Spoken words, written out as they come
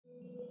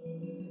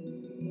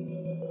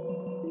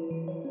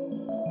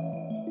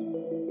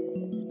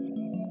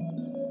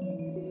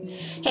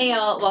Hey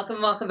y'all,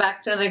 welcome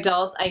back to another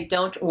Dolls I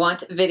Don't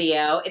Want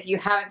video. If you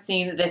haven't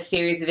seen this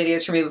series of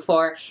videos from me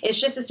before, it's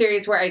just a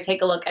series where I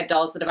take a look at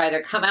dolls that have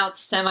either come out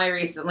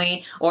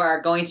semi-recently or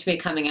are going to be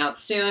coming out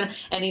soon,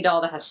 any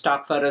doll that has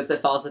stock photos that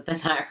falls within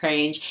that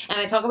range, and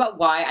I talk about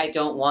why I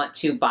don't want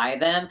to buy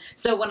them.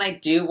 So when I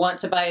do want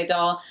to buy a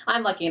doll,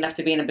 I'm lucky enough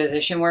to be in a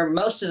position where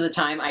most of the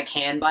time I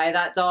can buy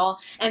that doll,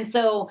 and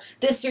so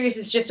this series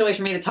is just a way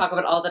for me to talk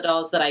about all the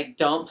dolls that I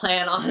don't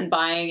plan on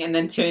buying and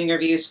then doing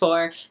reviews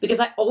for, because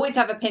I always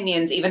have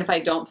opinions even if I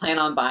don't plan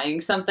on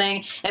buying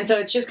something, and so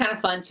it's just kind of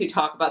fun to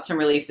talk about some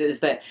releases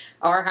that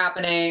are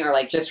happening or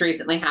like just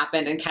recently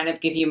happened and kind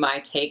of give you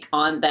my take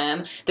on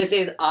them. This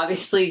is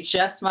obviously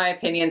just my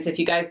opinions. If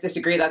you guys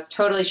disagree, that's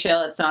totally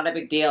chill. It's not a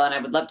big deal, and I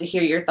would love to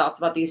hear your thoughts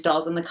about these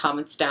dolls in the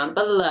comments down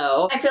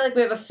below. I feel like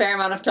we have a fair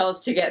amount of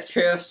dolls to get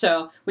through,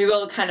 so we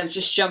will kind of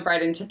just jump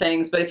right into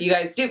things, but if you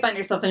guys do find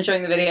yourself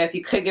enjoying the video, if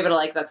you could give it a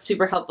like, that's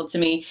super helpful to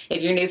me.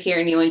 If you're new here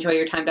and you enjoy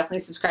your time, definitely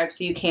subscribe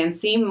so you can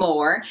see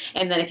more,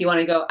 and then if you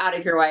want to go out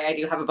of your way, I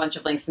do have a bunch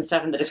of links and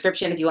stuff in the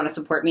description if you want to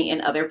support me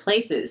in other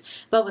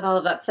places. But with all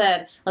of that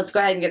said, let's go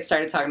ahead and get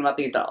started talking about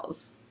these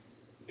dolls.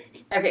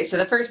 Okay, so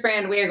the first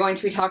brand we are going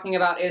to be talking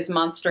about is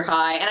Monster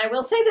High, and I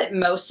will say that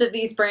most of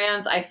these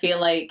brands I feel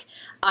like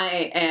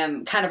I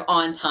am kind of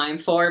on time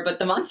for, but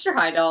the Monster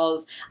High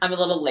dolls I'm a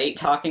little late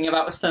talking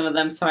about with some of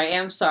them, so I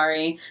am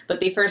sorry. But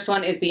the first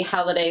one is the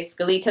Holiday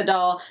Skelita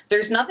doll.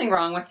 There's nothing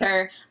wrong with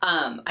her.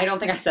 I don't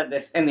think I said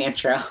this in the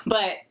intro,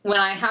 but when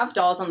I have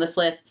dolls on this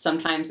list,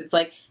 sometimes it's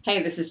like,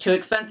 hey, this is too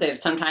expensive.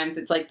 Sometimes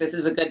it's like, this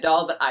is a good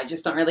doll, but I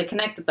just don't really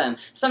connect with them.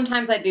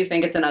 Sometimes I do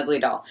think it's an ugly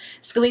doll.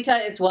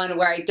 Skelita is one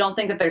where I don't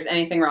think that there's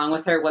anything wrong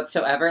with her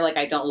whatsoever. Like,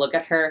 I don't look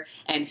at her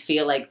and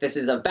feel like this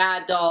is a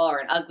bad doll or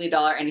an ugly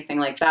doll or anything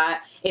like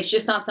that. It's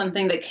just not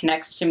something that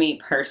connects to me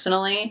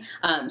personally.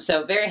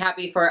 So very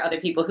happy for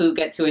other people who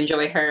get to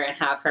enjoy her and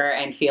have her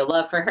and feel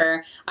love for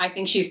her. I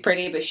think she's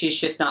pretty, but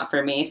she's just not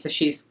for me, so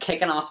she's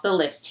kicking off the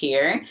list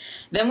here.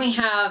 Then we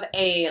have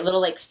a little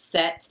like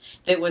set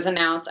that was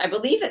announced. I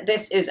believe that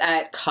this is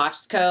at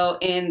Costco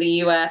in the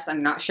US.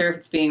 I'm not sure if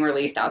it's being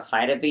released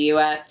outside of the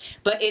US,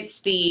 but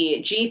it's the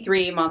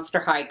G3 Monster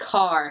High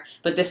car,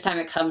 but this time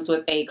it comes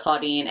with a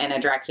Claudine and a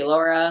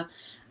Draculaura.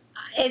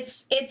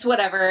 It's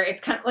whatever.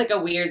 It's kind of like a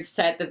weird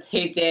set that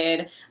they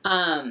did.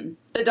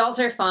 The dolls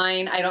are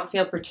fine. I don't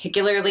feel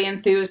particularly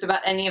enthused about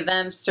any of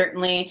them.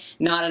 Certainly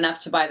not enough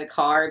to buy the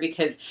car,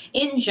 because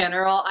in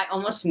general, I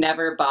almost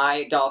never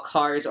buy doll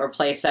cars or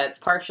play sets,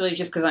 partially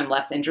just because I'm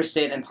less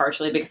interested and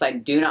partially because I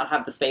do not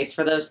have the space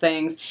for those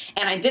things.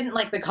 And I didn't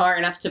like the car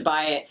enough to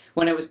buy it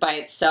when it was by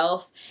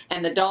itself,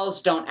 and the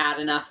dolls don't add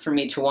enough for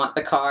me to want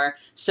the car.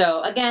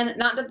 So again,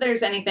 not that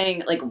there's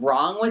anything like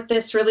wrong with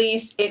this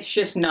release, it's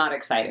just not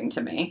exciting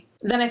to me.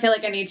 Then I feel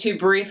like I need to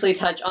briefly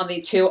touch on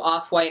the two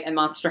Off-White and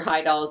Monster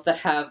High dolls that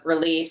have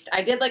released.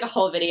 I did like a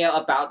whole video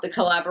about the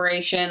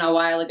collaboration a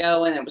while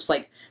ago when it was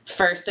like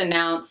first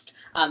announced.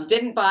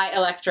 Didn't buy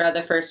Electra,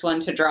 the first one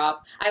to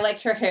drop. I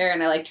liked her hair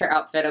and I liked her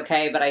outfit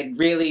okay, but I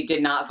really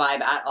did not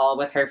vibe at all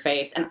with her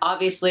face. And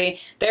obviously,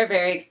 they're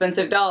very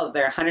expensive dolls.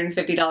 They're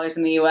 $150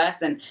 in the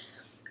US, and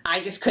I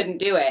just couldn't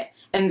do it.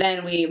 And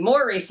then we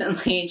more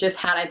recently just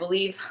had, I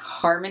believe,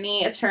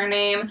 Harmony is her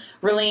name,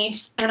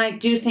 released, and I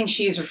do think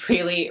she's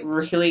really,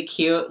 really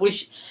cute,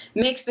 which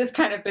makes this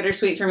kind of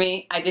bittersweet for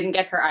me. I didn't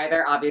get her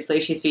either. Obviously,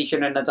 she's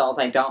featured in the Dolls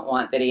I Don't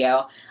Want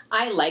video.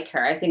 I like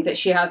her. I think that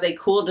she has a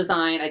cool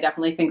design. I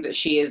definitely think that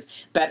she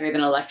is better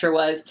than Electra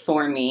was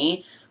for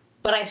me.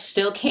 But I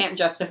still can't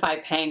justify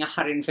paying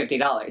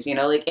 $150. You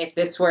know, like if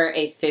this were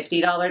a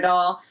 $50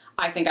 doll,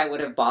 I think I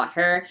would have bought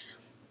her.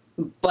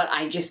 But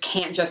I just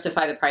can't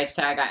justify the price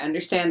tag. I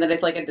understand that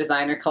it's like a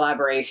designer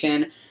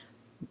collaboration,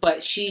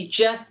 but she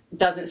just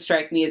doesn't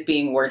strike me as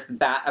being worth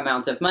that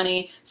amount of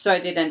money, so I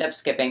did end up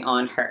skipping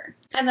on her.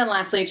 And then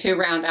lastly, to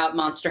round out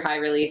Monster High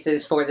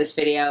releases for this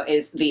video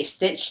is the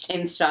Stitched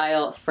in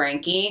Style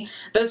Frankie.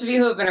 Those of you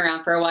who have been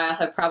around for a while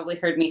have probably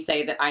heard me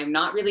say that I'm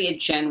not really a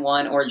Gen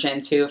 1 or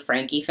Gen 2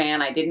 Frankie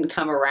fan. I didn't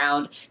come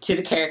around to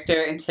the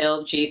character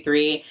until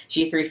G3.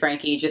 G3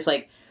 Frankie just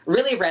like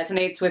really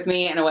resonates with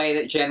me in a way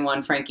that Gen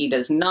 1 Frankie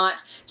does not.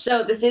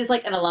 So this is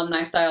like an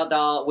alumni style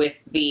doll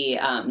with the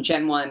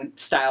Gen 1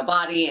 style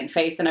body and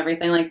face and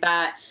everything like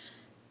that.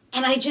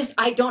 And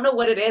I don't know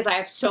what it is. I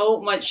have so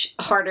much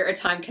harder a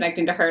time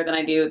connecting to her than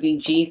I do the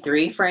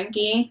G3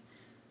 Frankie.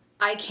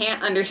 I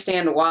can't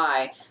understand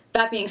why.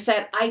 That being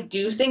said, I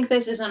do think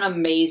this is an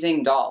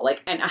amazing doll,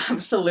 like an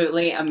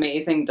absolutely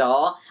amazing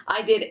doll.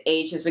 I did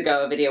ages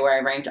ago a video where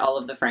I ranked all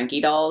of the Frankie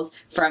dolls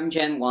from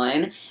Gen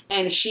 1,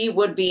 and she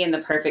would be in the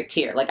perfect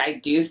tier. Like, I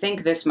do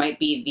think this might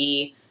be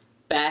the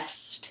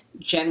best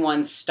Gen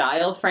 1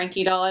 style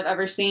Frankie doll I've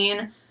ever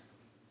seen,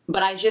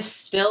 but I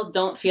just still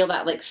don't feel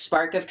that like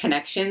spark of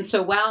connection.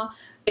 So while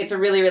it's a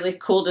really, really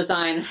cool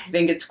design, I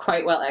think it's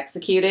quite well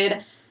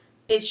executed,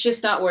 it's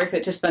just not worth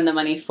it to spend the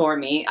money for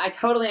me. I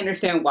totally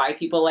understand why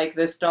people like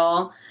this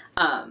doll,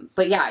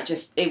 but yeah,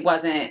 it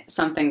wasn't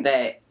something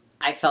that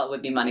I felt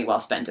would be money well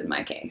spent in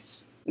my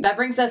case. That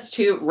brings us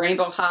to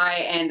Rainbow High,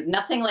 and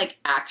nothing like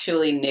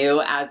actually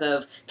new as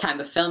of time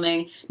of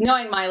filming.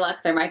 Knowing my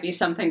luck, there might be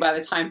something by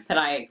the time that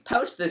I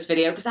post this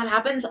video, because that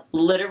happens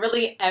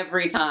literally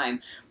every time.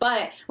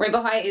 But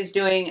Rainbow High is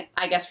doing,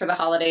 I guess for the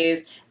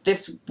holidays,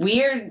 this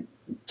weird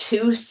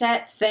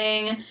two-set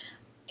thing.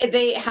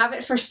 They have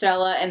it for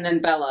Stella and then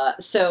Bella.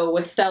 So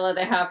with Stella,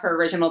 they have her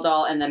original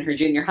doll and then her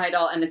junior high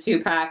doll in a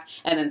 2-pack,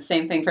 and then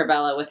same thing for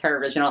Bella with her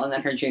original and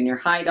then her junior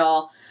high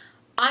doll.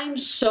 I'm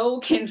so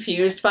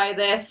confused by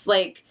this.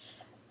 Like,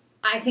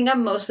 I think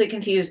I'm mostly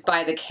confused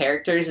by the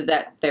characters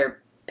that they're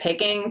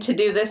picking to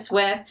do this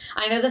with.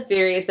 I know the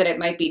theory is that it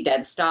might be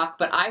dead stock,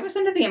 but I was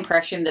under the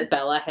impression that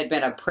Bella had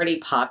been a pretty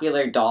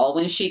popular doll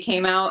when she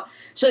came out,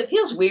 so it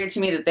feels weird to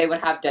me that they would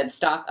have dead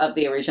stock of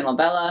the original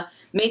Bella.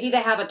 Maybe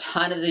they have a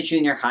ton of the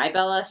junior high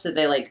Bella, so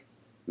they, like,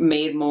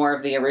 made more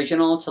of the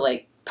original to,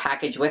 like,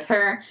 package with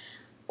her.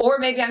 Or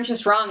maybe I'm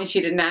just wrong and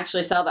she didn't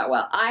actually sell that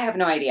well. I have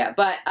no idea.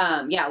 But,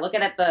 yeah,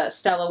 looking at the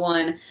Stella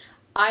one,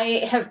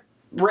 I have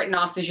written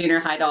off the junior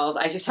high dolls.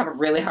 I just have a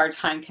really hard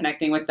time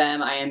connecting with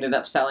them. I ended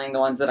up selling the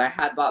ones that I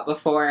had bought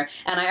before.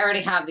 And I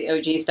already have the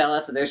OG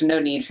Stella, so there's no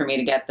need for me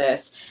to get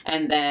this.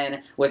 And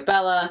then with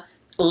Bella,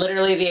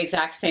 literally the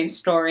exact same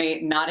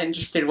story, not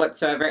interested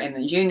whatsoever in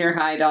the junior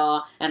high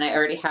doll, and I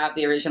already have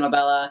the original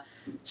Bella.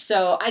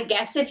 So I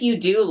guess if you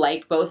do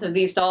like both of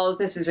these dolls,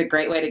 this is a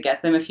great way to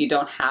get them if you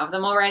don't have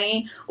them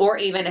already, or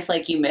even if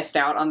like you missed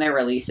out on their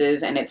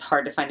releases and it's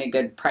hard to find a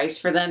good price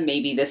for them,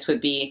 maybe this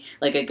would be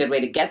like a good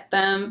way to get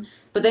them.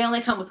 But they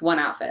only come with one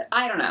outfit.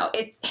 I don't know.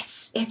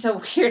 It's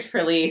a weird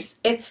release.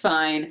 It's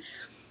fine.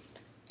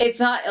 It's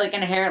not, like,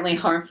 inherently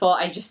harmful.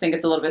 I just think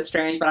it's a little bit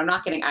strange, but I'm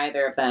not getting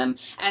either of them.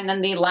 And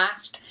then the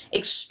last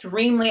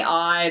extremely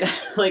odd,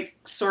 like,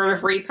 sort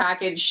of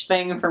repackaged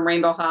thing from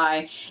Rainbow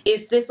High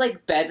is this,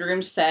 like,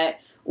 bedroom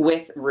set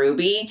with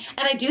Ruby.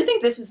 And I do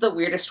think this is the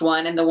weirdest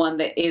one and the one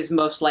that is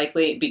most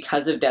likely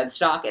because of dead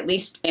stock, at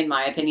least in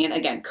my opinion.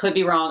 Again, could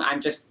be wrong. I'm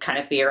just kind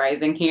of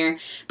theorizing here.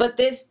 But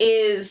this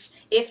is,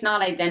 if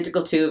not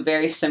identical to,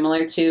 very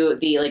similar to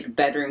the, like,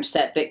 bedroom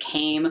set that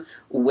came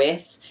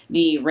with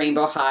the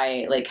Rainbow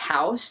High, like,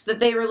 house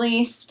that they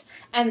released.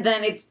 And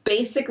then it's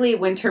basically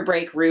Winter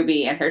Break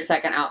Ruby and her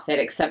second outfit,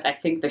 except I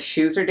think the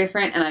shoes are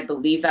different, and I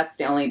believe that's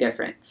the only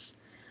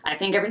difference. I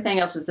think everything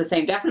else is the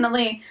same.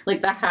 Definitely,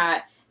 like, the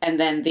hat and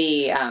then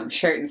the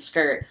shirt and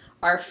skirt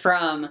are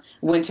from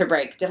Winter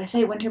Break. Did I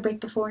say Winter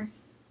Break before?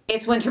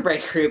 It's Winter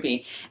Break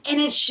Ruby. And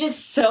it's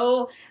just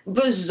so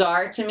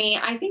bizarre to me.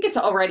 I think it's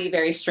already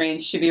very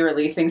strange to be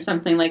releasing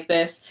something like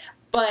this.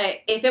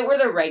 But if it were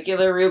the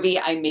regular Ruby,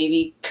 I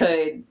maybe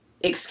could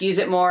excuse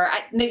it more.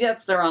 Maybe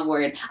that's the wrong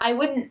word. I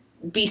wouldn't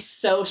be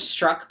so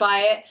struck by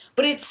it.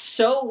 But it's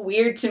so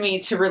weird to me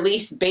to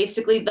release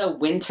basically the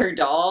winter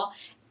doll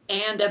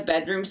and a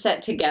bedroom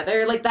set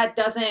together. Like, that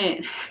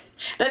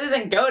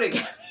doesn't go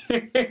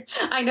together.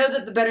 I know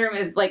that the bedroom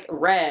is, like,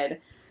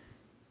 red,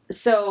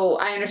 so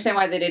I understand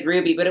why they did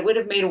Ruby, but it would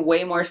have made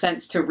way more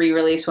sense to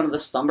re-release one of the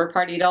Slumber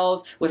Party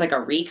dolls with, like, a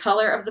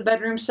recolor of the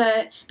bedroom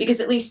set, because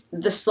at least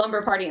the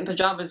Slumber Party in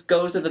pajamas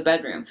goes with the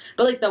bedroom.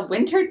 But, like, the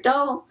winter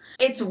doll,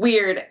 it's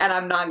weird, and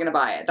I'm not gonna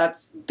buy it.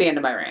 That's the end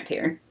of my rant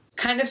here.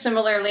 Kind of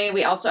similarly,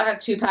 we also have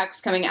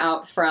 2-packs coming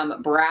out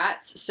from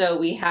Bratz. So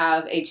we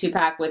have a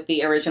 2-pack with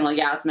the original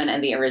Yasmin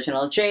and the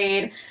original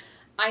Jade.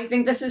 I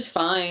think this is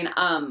fine.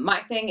 My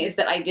thing is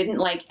that I didn't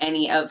like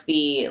any of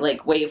the,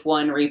 like, Wave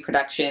 1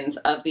 reproductions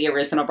of the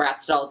original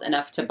Bratz dolls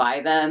enough to buy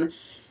them.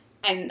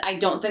 And I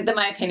don't think that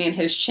my opinion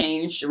has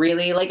changed,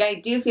 really. Like, I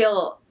do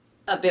feel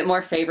a bit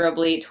more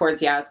favorably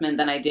towards Yasmin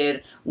than I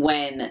did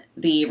when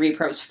the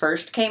repros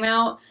first came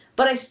out.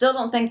 But I still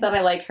don't think that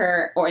I like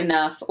her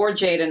or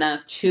Jade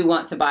enough to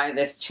want to buy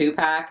this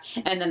 2-pack.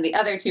 And then the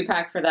other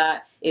 2-pack for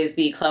that is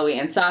the Chloe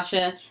and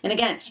Sasha. And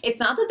again, it's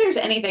not that there's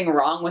anything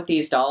wrong with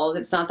these dolls.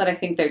 It's not that I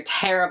think they're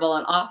terrible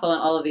and awful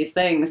and all of these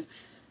things.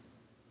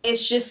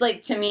 It's just,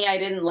 like, to me, I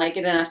didn't like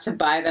it enough to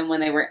buy them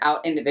when they were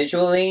out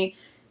individually.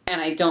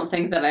 And I don't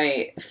think that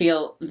I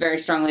feel very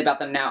strongly about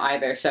them now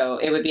either. So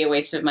it would be a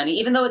waste of money,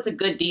 even though it's a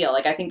good deal.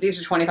 Like, I think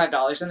these are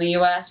 $25 in the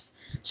US.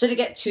 So to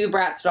get 2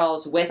 Bratz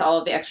dolls with all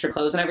of the extra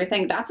clothes and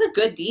everything, that's a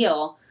good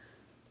deal.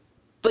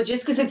 But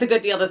just because it's a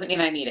good deal doesn't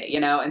mean I need it, you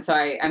know? And so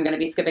I'm going to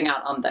be skipping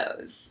out on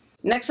those.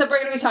 Next up, we're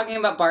going to be talking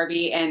about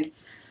Barbie, and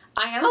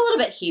I am a little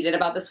bit heated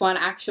about this one,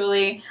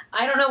 actually.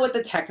 I don't know what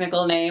the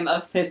technical name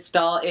of this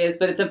doll is,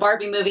 but it's a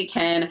Barbie movie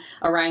Ken,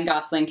 a Ryan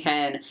Gosling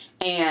Ken,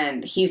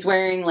 and he's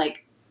wearing,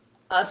 like,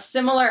 a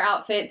similar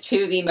outfit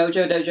to the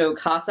Mojo Dojo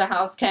Casa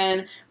House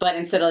Ken, but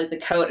instead of, like, the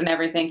coat and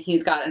everything,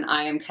 he's got an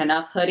I Am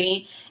Kenough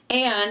hoodie,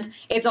 and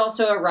it's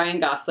also a Ryan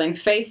Gosling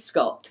face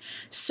sculpt.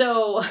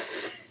 So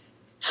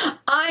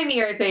I'm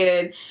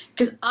irritated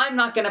because I'm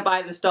not going to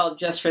buy this doll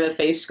just for the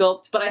face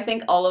sculpt, but I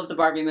think all of the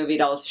Barbie movie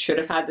dolls should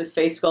have had this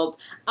face sculpt.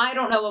 I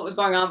don't know what was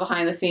going on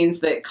behind the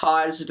scenes that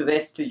caused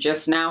this to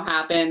just now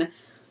happen,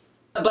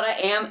 but I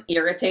am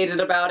irritated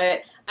about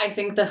it. I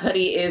think the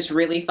hoodie is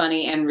really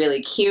funny and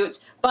really cute,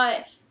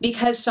 but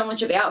because so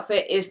much of the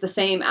outfit is the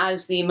same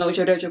as the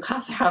Mojo Dojo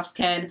Casa House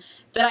Ken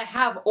that I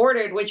have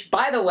ordered, which,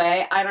 by the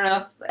way, I don't know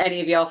if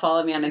any of y'all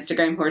follow me on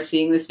Instagram who are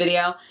seeing this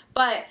video,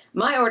 but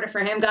my order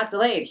for him got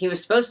delayed. He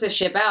was supposed to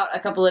ship out a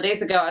couple of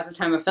days ago as of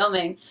time of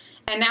filming,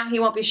 and now he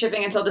won't be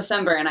shipping until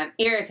December, and I'm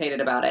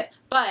irritated about it.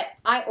 But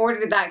I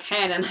ordered that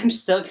Ken, and I'm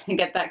still going to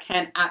get that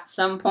Ken at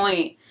some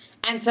point.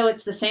 And so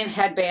it's the same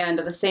headband,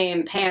 the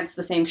same pants,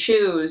 the same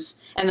shoes,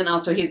 and then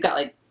also he's got,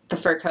 like, the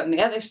fur coat and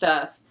the other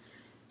stuff.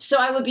 So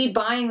I would be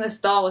buying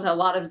this doll with a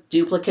lot of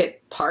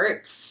duplicate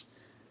parts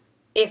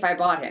if I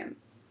bought him.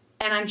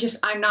 And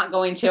I'm not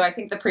going to. I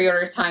think the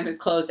pre-order time is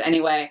closed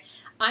anyway.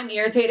 I'm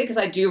irritated because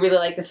I do really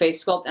like the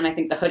face sculpt, and I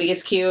think the hoodie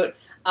is cute.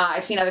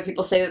 I've seen other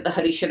people say that the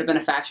hoodie should have been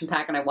a fashion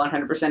pack, and I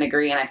 100%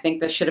 agree, and I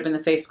think this should have been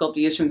the face sculpt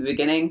used from the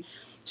beginning.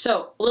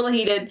 So, a little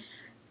heated,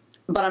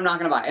 but I'm not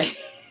going to buy it.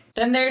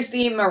 Then there's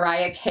the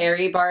Mariah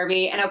Carey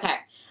Barbie, and okay,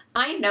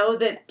 I know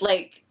that,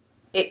 like,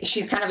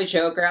 she's kind of a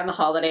joke around the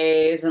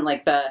holidays, and,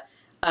 like,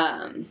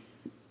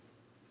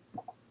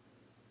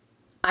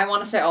 I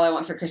want to say All I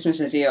Want for Christmas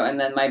Is You, and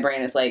then my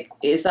brain is like,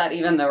 is that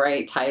even the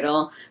right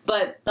title?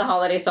 But the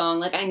holiday song,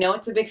 like, I know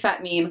it's a big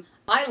fat meme.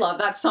 I love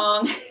that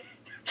song.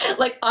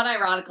 Like,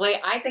 unironically,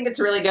 I think it's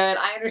really good.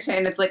 I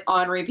understand it's, like,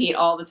 on repeat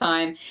all the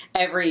time,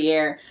 every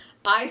year.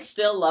 I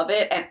still love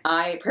it, and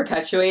I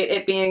perpetuate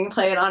it being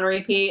played on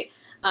repeat.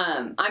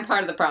 I'm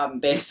part of the problem,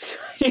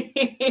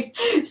 basically.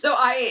 So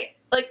I,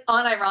 like,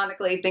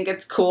 unironically think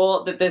it's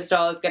cool that this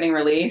doll is getting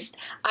released.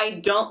 I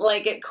don't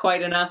like it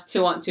quite enough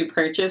to want to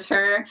purchase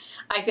her.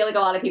 I feel like a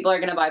lot of people are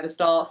going to buy this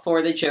doll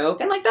for the joke,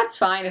 and, like, that's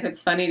fine if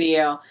it's funny to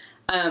you.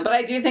 But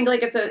I do think,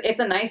 like, it's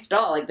a nice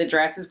doll. Like, the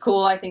dress is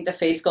cool. I think the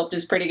face sculpt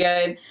is pretty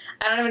good.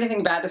 I don't have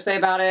anything bad to say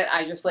about it.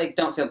 I just, like,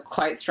 don't feel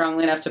quite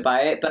strongly enough to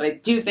buy it. But I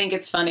do think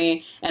it's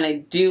funny, and I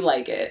do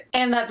like it.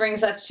 And that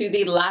brings us to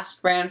the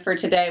last brand for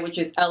today, which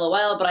is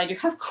LOL. But I do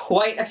have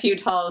quite a few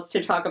dolls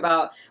to talk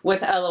about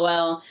with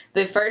LOL.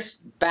 The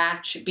first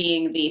batch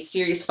being the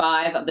Series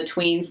 5 of the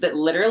tweens that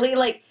literally,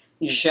 like,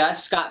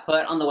 just got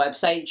put on the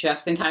website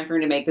just in time for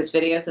me to make this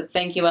video, so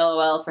thank you,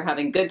 LOL, for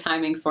having good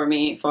timing for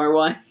me for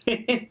once.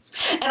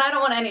 And I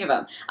don't want any of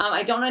them.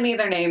 I don't know any of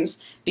their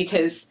names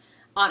because,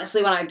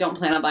 honestly, when I don't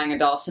plan on buying a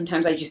doll,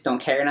 sometimes I just don't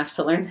care enough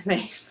to learn the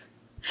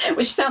name.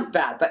 Which sounds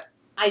bad, but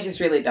I just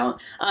really don't.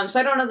 So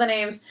I don't know the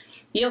names.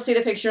 You'll see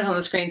the pictures on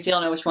the screen, so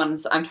you'll know which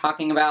ones I'm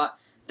talking about.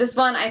 This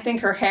one, I think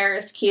her hair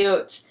is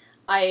cute.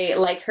 I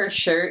like her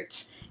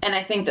shirt. And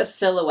I think the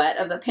silhouette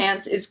of the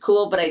pants is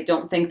cool, but I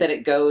don't think that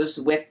it goes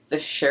with the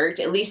shirt,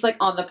 at least, like,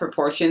 on the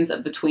proportions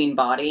of the tween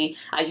body.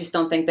 I just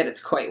don't think that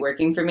it's quite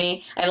working for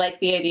me. I like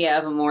the idea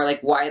of a more,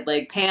 like, wide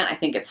leg pant. I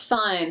think it's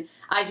fun.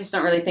 I just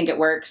don't really think it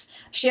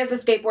works. She has a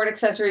skateboard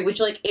accessory, which,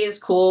 like, is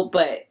cool,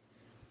 but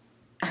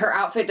her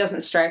outfit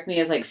doesn't strike me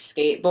as, like,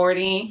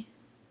 skateboardy.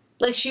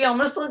 Like, she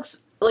almost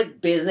looks,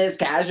 like, business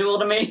casual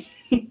to me.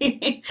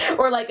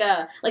 Or like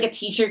a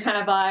teacher kind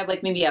of vibe,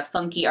 like maybe a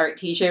funky art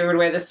teacher would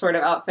wear this sort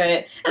of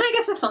outfit. And I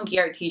guess a funky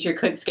art teacher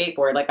could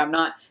skateboard. Like, I'm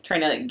not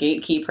trying to, like,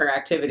 gatekeep her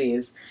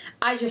activities.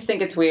 I just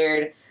think it's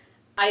weird.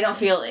 I don't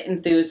feel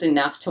enthused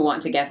enough to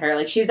want to get her.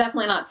 Like, she's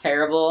definitely not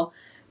terrible,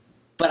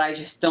 but I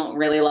just don't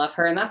really love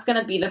her. And that's going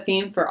to be the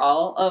theme for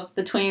all of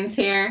the tweens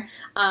here.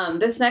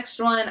 This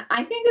next one,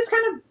 I think is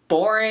kind of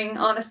boring,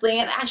 honestly.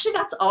 And actually,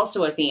 that's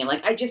also a theme.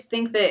 Like, I just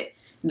think that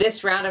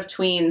this round of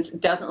tweens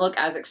doesn't look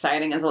as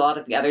exciting as a lot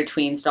of the other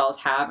tweens dolls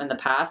have in the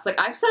past.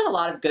 Like, I've said a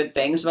lot of good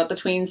things about the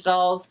tweens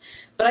dolls,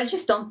 but I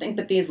just don't think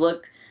that these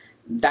look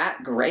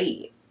that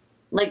great.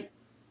 Like,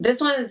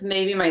 this one is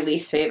maybe my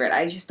least favorite.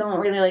 I just don't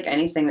really like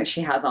anything that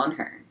she has on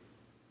her.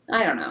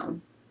 I don't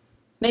know.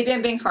 Maybe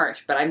I'm being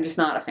harsh, but I'm just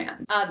not a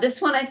fan.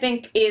 This one I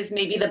think is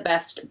maybe the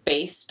best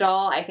base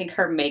doll. I think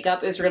her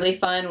makeup is really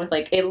fun with,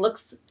 like, it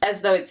looks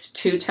as though it's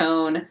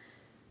two-tone,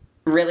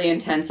 really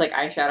intense, like,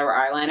 eyeshadow or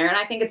eyeliner, and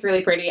I think it's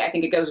really pretty. I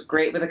think it goes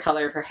great with the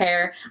color of her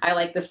hair. I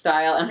like the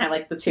style, and I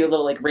like the two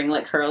little, like,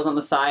 ringlet curls on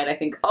the side. I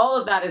think all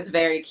of that is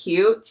very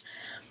cute,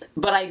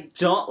 but I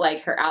don't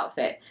like her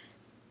outfit.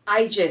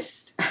 I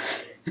just,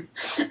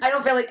 I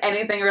don't feel like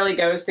anything really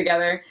goes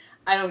together.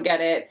 I don't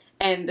get it.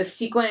 And the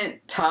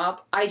sequin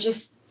top,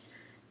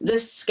 the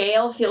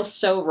scale feels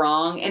so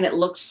wrong, and it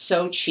looks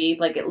so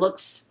cheap. Like, it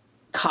looks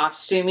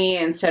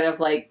costumey instead of,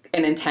 like,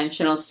 an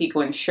intentional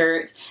sequin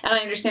shirt. And I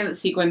understand that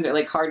sequins are,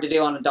 like, hard to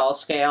do on a doll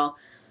scale.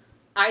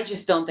 I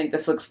just don't think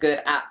this looks good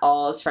at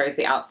all as far as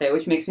the outfit,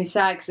 which makes me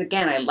sad because,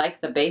 again, I like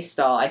the base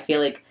doll. I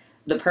feel like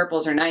the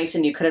purples are nice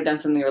and you could have done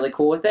something really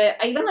cool with it.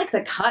 I even like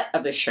the cut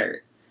of the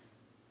shirt.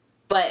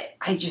 But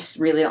I just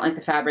really don't like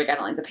the fabric. I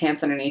don't like the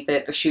pants underneath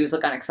it. The shoes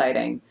look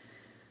unexciting.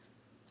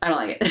 I don't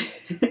like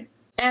it.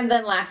 And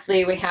then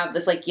lastly, we have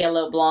this, like,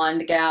 yellow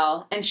blonde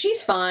gal, and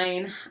she's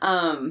fine.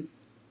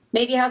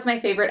 Maybe has my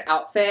favorite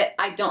outfit.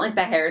 I don't like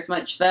the hair as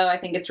much, though. I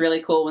think it's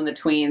really cool when the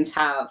tweens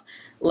have,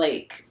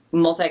 like,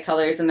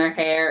 multicolors in their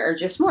hair or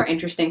just more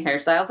interesting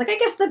hairstyles. Like, I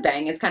guess the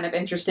bang is kind of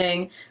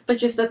interesting, but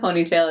just the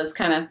ponytail is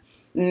kind of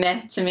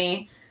meh to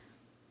me.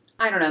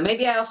 I don't know,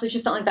 maybe I also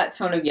just don't like that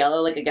tone of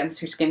yellow, like, against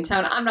her skin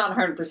tone. I'm not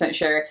 100%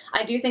 sure.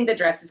 I do think the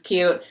dress is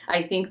cute.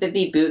 I think that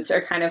the boots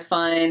are kind of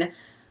fun.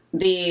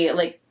 The,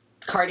 like,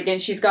 cardigan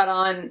she's got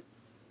on,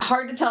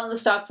 hard to tell in the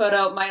stock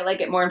photo, might like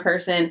it more in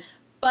person.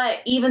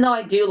 But even though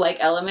I do like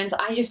elements,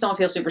 I just don't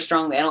feel super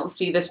strongly. I don't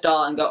see this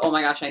doll and go, oh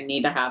my gosh, I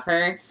need to have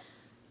her.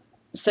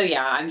 So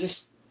yeah, I'm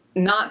just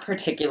not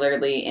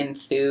particularly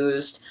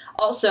enthused.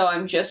 Also,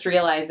 I'm just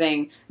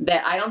realizing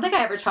that I don't think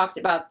I ever talked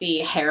about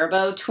the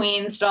Haribo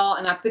Tweens doll,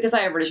 and that's because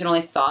I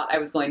originally thought I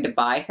was going to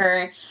buy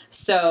her.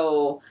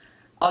 So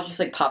I'll just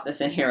like pop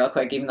this in here real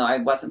quick, even though I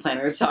wasn't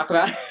planning to talk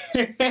about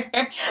her.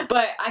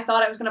 But I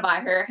thought I was going to buy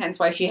her, hence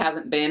why she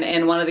hasn't been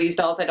in one of these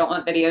dolls. I don't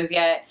want videos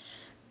yet.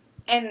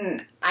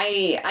 And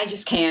I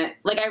just can't.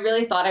 Like, I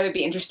really thought I would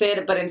be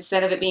interested, but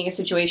instead of it being a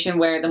situation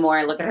where the more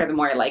I look at her, the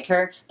more I like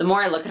her, the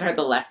more I look at her,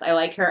 the less I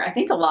like her. I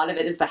think a lot of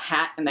it is the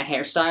hat and the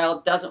hairstyle.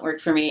 It doesn't work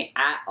for me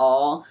at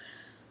all.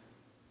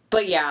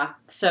 But yeah,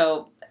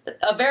 so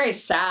a very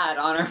sad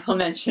honorable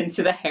mention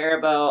to the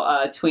Haribo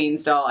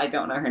Tweens doll. I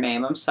don't know her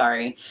name, I'm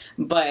sorry.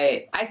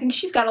 But I think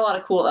she's got a lot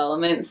of cool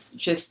elements,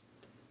 just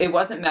it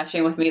wasn't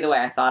meshing with me the way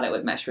I thought it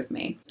would mesh with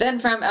me. Then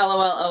from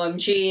LOL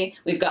OMG,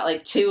 we've got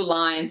like 2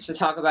 lines to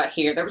talk about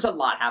here. There was a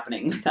lot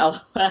happening with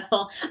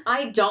LOL.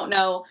 I don't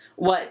know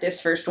what this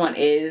first one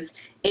is.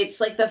 It's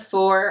like the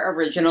 4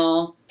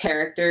 original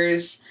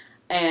characters,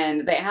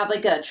 and they have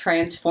like a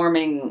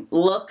transforming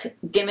look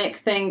gimmick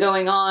thing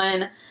going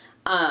on.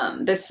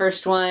 This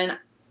first one,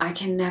 I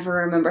can never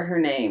remember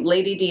her name.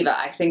 Lady Diva,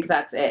 I think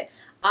that's it.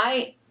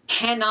 I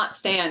cannot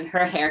stand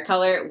her hair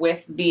color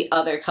with the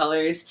other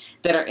colors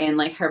that are in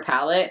like her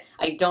palette.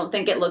 I don't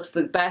think it looks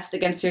the best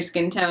against her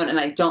skin tone, and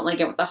I don't like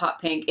it with the hot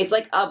pink. It's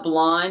like a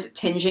blonde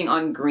tinging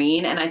on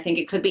green, and I think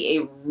it could be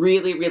a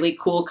really, really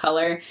cool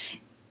color,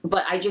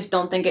 but I just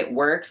don't think it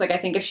works. Like, I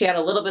think if she had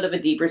a little bit of a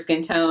deeper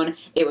skin tone,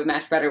 it would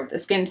match better with the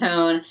skin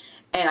tone,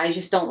 and I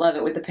just don't love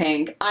it with the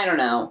pink. I don't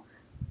know.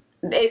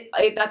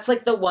 That's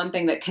like the one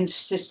thing that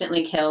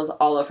consistently kills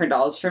all of her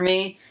dolls for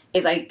me,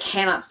 is I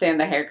cannot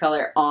stand the hair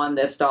color on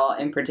this doll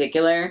in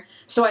particular.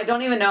 So I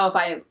don't even know if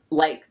I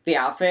like the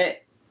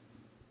outfit,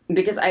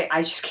 because I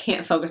just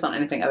can't focus on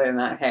anything other than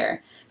that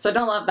hair. So I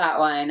don't love that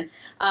one.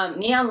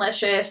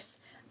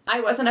 Neonlicious,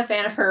 I wasn't a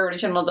fan of her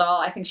original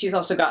doll. I think she's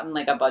also gotten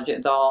like a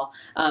budget doll.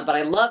 But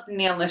I loved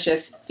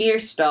Neonlicious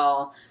Fierce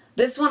doll.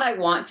 This one I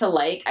want to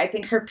like. I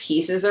think her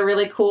pieces are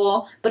really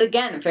cool. But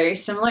again, very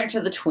similar to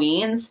the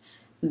Tweens.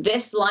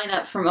 This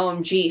lineup from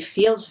OMG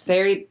feels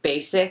very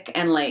basic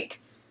and like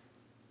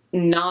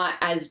not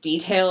as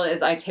detailed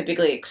as I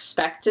typically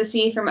expect to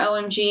see from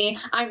OMG.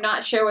 I'm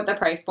not sure what the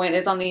price point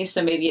is on these,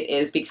 so maybe it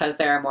is because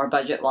they're a more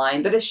budget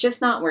line, but it's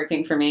just not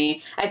working for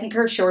me. I think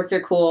her shorts are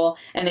cool,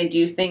 and I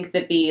do think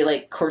that the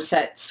like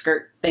corset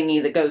skirt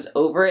thingy that goes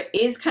over it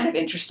is kind of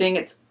interesting.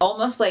 It's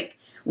almost like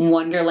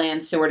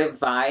Wonderland sort of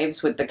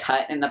vibes with the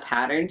cut and the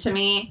pattern to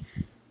me,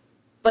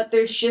 but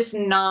there's just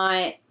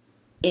not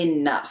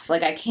enough.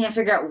 Like, I can't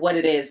figure out what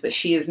it is, but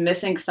she is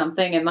missing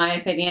something in my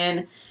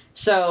opinion.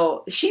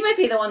 So she might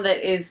be the one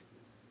that is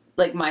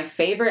like my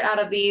favorite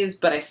out of these,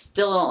 but I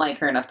still don't like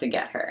her enough to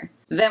get her.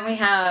 Then we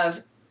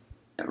have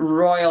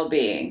Royal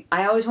Bee.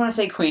 I always want to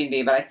say Queen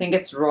Bee, but I think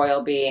it's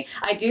Royal Bee.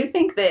 I do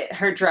think that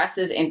her dress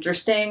is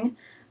interesting,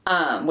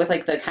 with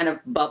like the kind of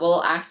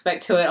bubble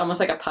aspect to it,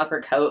 almost like a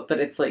puffer coat, but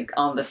it's like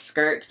on the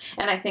skirt.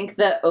 And I think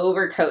the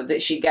overcoat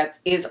that she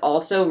gets is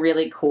also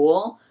really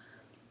cool.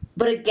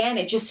 But again,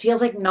 it just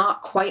feels like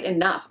not quite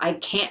enough. I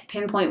can't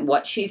pinpoint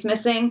what she's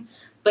missing,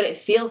 but it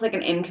feels like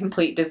an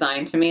incomplete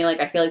design to me.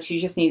 Like, I feel like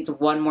she just needs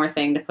one more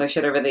thing to push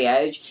it over the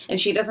edge, and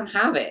she doesn't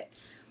have it.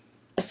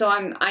 So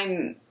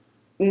I'm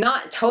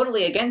not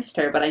totally against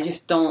her, but I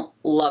just don't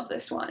love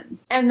this one.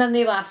 And then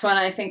the last one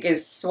I think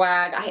is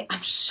Swag. I'm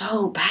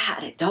so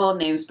bad at doll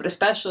names, but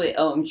especially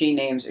OMG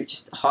names are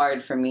just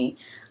hard for me.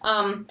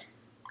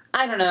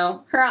 I don't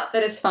know. Her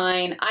outfit is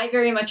fine. I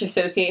very much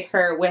associate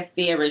her with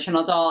the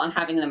original doll and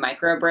having the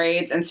micro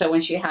braids, and so when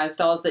she has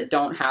dolls that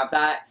don't have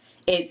that,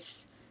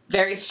 it's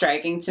very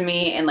striking to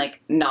me in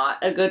like not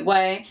a good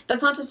way.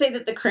 That's not to say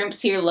that the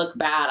crimps here look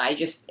bad.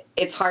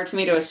 It's hard for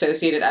me to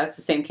associate it as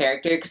the same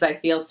character because I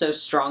feel so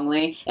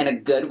strongly in a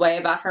good way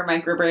about her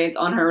micro braids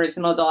on her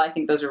original doll. I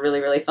think those are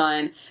really, really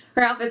fun.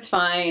 Her outfit's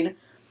fine.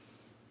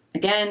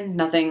 Again,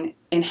 nothing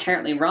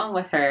inherently wrong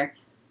with her.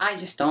 I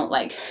just don't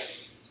like her.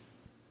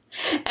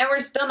 And we're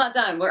still not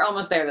done. We're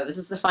almost there, though. This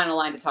is the final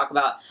line to talk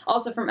about.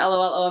 Also from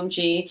LOL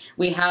OMG,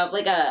 we have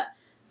like a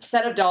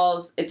set of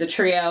dolls. It's a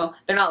trio.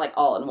 They're not like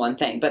all in one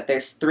thing, but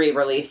there's 3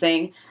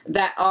 releasing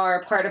that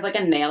are part of like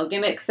a nail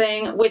gimmick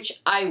thing,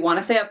 which I want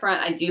to say up front,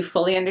 I do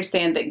fully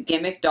understand that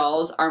gimmick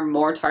dolls are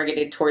more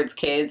targeted towards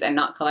kids and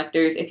not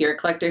collectors. If you're a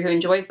collector who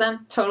enjoys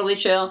them, totally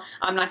chill.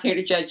 I'm not here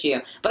to judge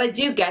you. But I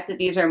do get that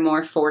these are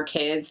more for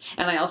kids,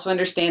 and I also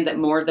understand that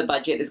more of the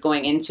budget is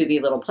going into the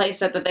little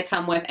playset that they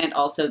come with and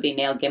also the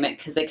nail gimmick,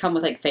 because they come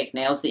with like fake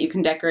nails that you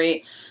can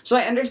decorate. So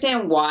I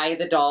understand why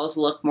the dolls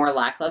look more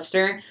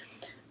lackluster.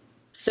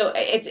 So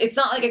it's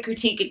not like a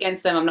critique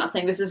against them. I'm not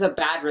saying this is a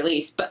bad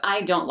release, but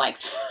I don't like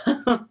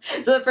them.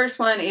 So the first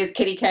one is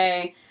Kitty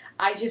K.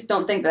 I just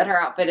don't think that her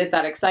outfit is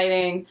that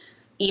exciting,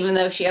 even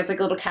though she has like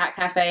a little cat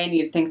cafe, and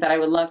you'd think that I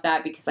would love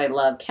that because I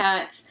love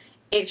cats.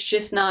 It's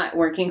just not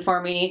working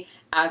for me,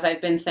 as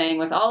I've been saying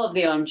with all of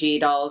the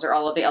OMG dolls, or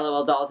all of the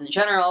LOL dolls in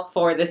general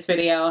for this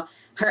video.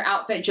 Her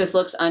outfit just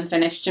looks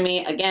unfinished to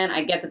me. Again,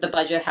 I get that the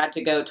budget had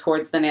to go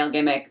towards the nail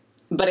gimmick,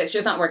 but it's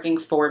just not working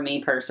for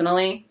me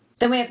personally.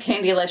 Then we have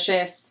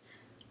Candylicious.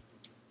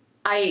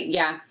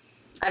 I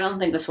don't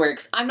think this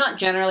works. I'm not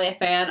generally a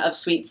fan of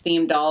sweets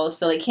themed dolls,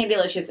 so like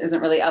Candylicious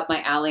isn't really up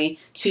my alley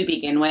to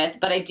begin with,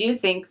 but I do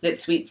think that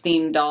sweets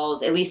themed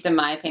dolls, at least in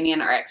my opinion,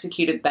 are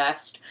executed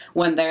best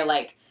when they're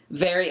like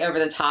very over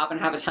the top and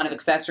have a ton of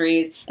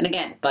accessories. And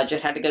again,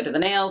 budget had to go to the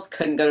nails,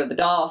 couldn't go to the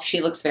doll.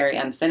 She looks very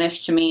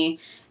unfinished to me.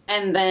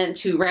 And then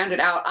to round it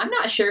out, I'm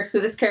not sure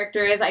who this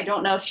character is. I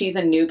don't know if she's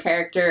a new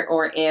character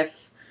or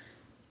if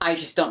I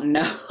just don't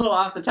know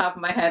off the top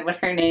of my head what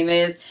her name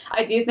is.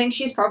 I do think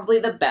she's probably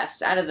the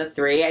best out of the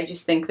three. I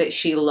just think that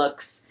she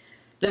looks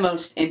the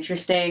most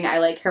interesting. I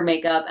like her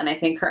makeup, and I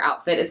think her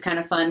outfit is kind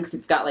of fun because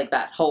it's got like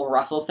that whole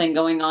ruffle thing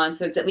going on,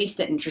 so it's at least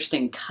an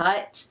interesting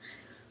cut.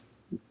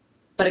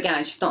 But again,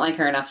 I just don't like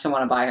her enough to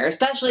want to buy her,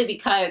 especially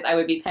because I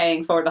would be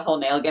paying for the whole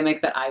nail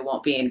gimmick that I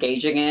won't be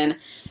engaging in.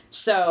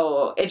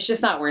 So it's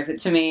just not worth it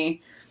to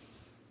me.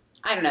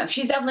 I don't know.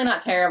 She's definitely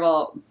not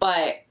terrible,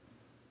 but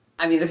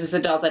I mean, this is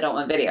a dolls I don't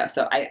want video,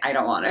 so I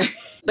don't want her.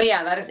 But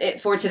yeah, that is it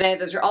for today.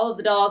 Those are all of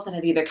the dolls that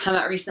have either come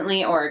out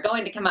recently or are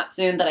going to come out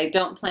soon that I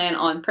don't plan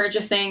on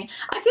purchasing.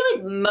 I feel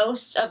like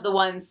most of the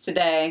ones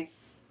today,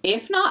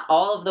 if not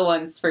all of the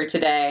ones for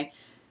today,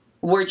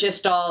 were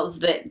just dolls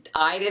that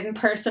I didn't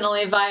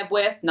personally vibe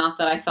with, not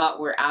that I thought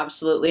were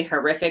absolutely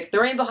horrific.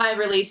 The Rainbow High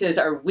releases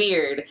are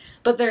weird,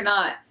 but they're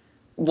not,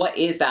 what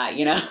is that,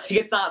 you know?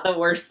 It's not the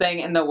worst thing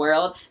in the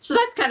world. So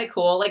that's kind of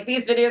cool. Like,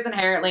 these videos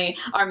inherently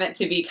are meant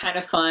to be kind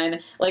of fun.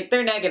 Like,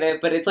 they're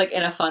negative, but it's like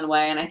in a fun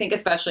way. And I think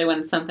especially when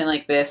it's something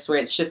like this, where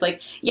it's just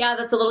like, yeah,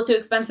 that's a little too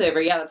expensive,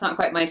 or yeah, that's not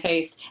quite my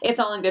taste. It's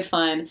all in good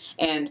fun.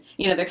 And,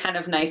 you know, they're kind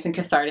of nice and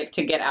cathartic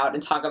to get out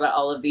and talk about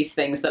all of these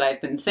things that I've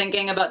been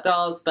thinking about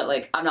dolls, but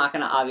like, I'm not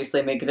going to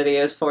obviously make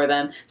videos for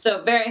them.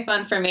 So very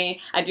fun for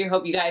me. I do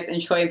hope you guys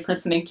enjoyed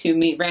listening to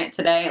me rant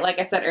today. Like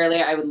I said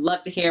earlier, I would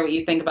love to hear what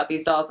you think about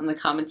these dolls in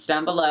the comments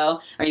down below.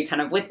 Are you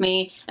kind of with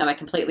me? Am I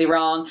completely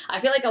wrong? I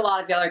feel like a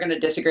lot of y'all are going to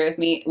disagree with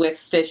me with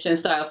Stitched in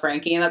Style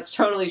Frankie, and that's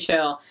totally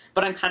chill,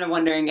 but I'm kind of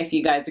wondering if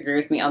you guys agree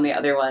with me on the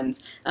other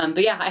ones.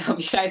 But yeah, I hope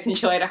you guys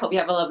enjoyed. I hope you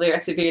have a lovely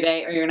rest of your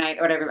day or your night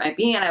or whatever it might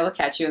be, and I will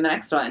catch you in the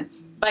next one.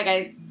 Bye,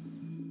 guys!